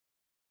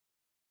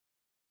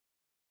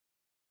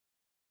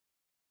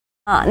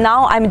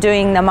Now I'm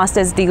doing the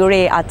master's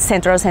degree at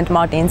Central St.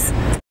 Martin's.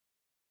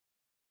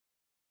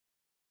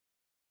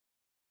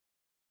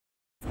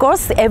 Of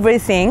course,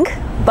 everything,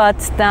 but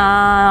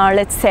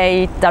let's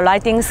say the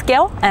writing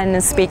skill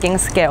and speaking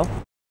skill.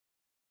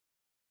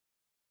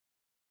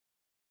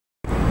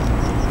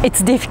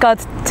 It's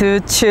difficult to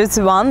choose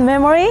one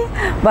memory,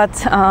 but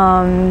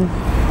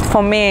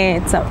for me,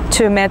 it's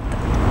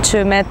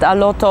to meet a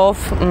lot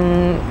of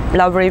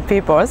lovely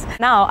people.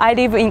 Now I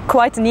live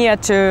quite near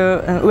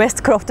to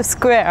Westcroft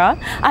Square.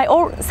 I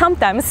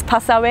sometimes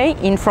pass away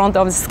in front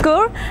of the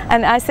school,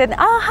 and I said,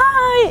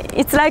 hi,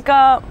 it's like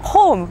a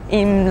home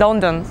in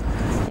London.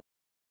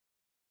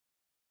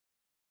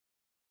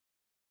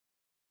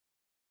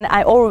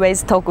 I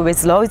always talk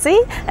with Rosie,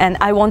 and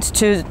I want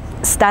to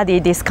study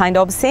this kind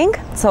of thing,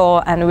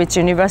 and which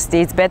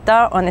university is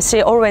better, and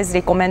she always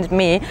recommends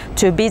me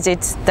to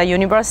visit the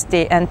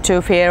university and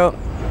to feel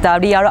the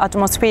real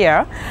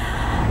atmosphere.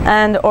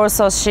 And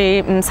also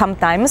she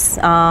sometimes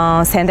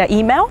send an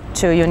email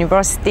to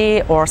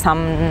university or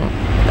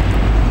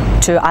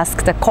to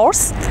ask the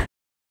course.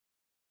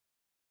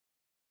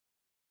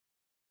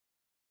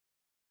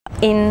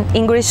 In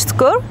English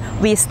school,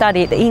 we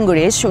studied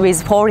English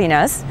with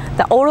foreigners.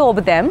 All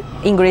of them,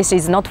 English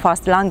is not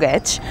first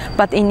language,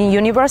 but in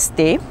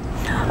university,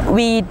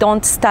 we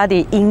don't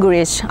study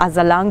English as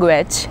a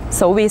language,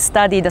 so we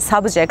study the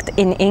subject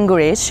in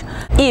English.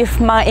 If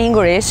my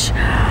English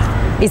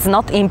is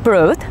not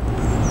improved,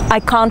 I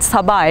can't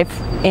survive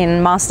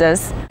in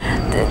masters.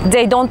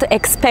 They don't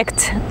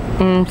expect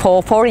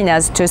for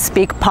foreigners to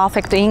speak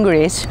perfect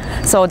English,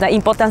 so the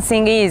important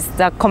thing is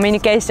the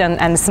communication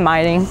and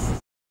smiling.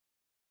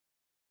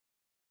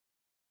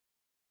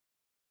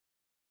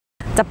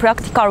 The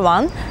practical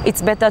one,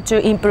 it's better to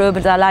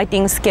improve the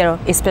writing skill,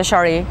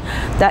 especially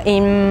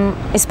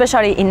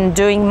in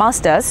doing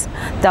masters.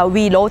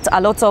 We wrote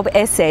a lot of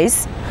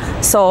essays.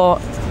 So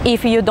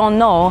if you don't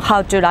know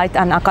how to write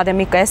an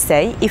academic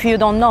essay, if you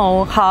don't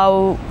know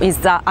how is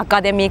the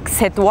academic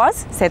set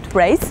words, set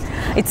phrase,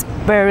 it's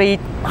very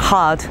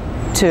hard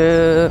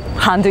to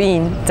hand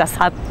in the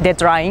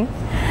deadline.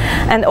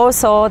 And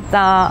also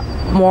the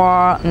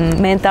more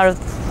mental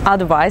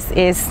advice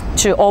is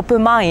to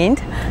open mind,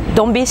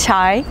 don't be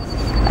shy,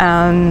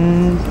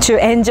 to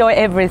enjoy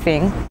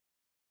everything.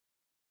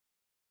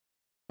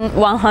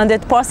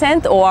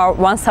 100% or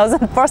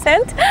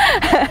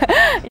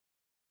 1000%.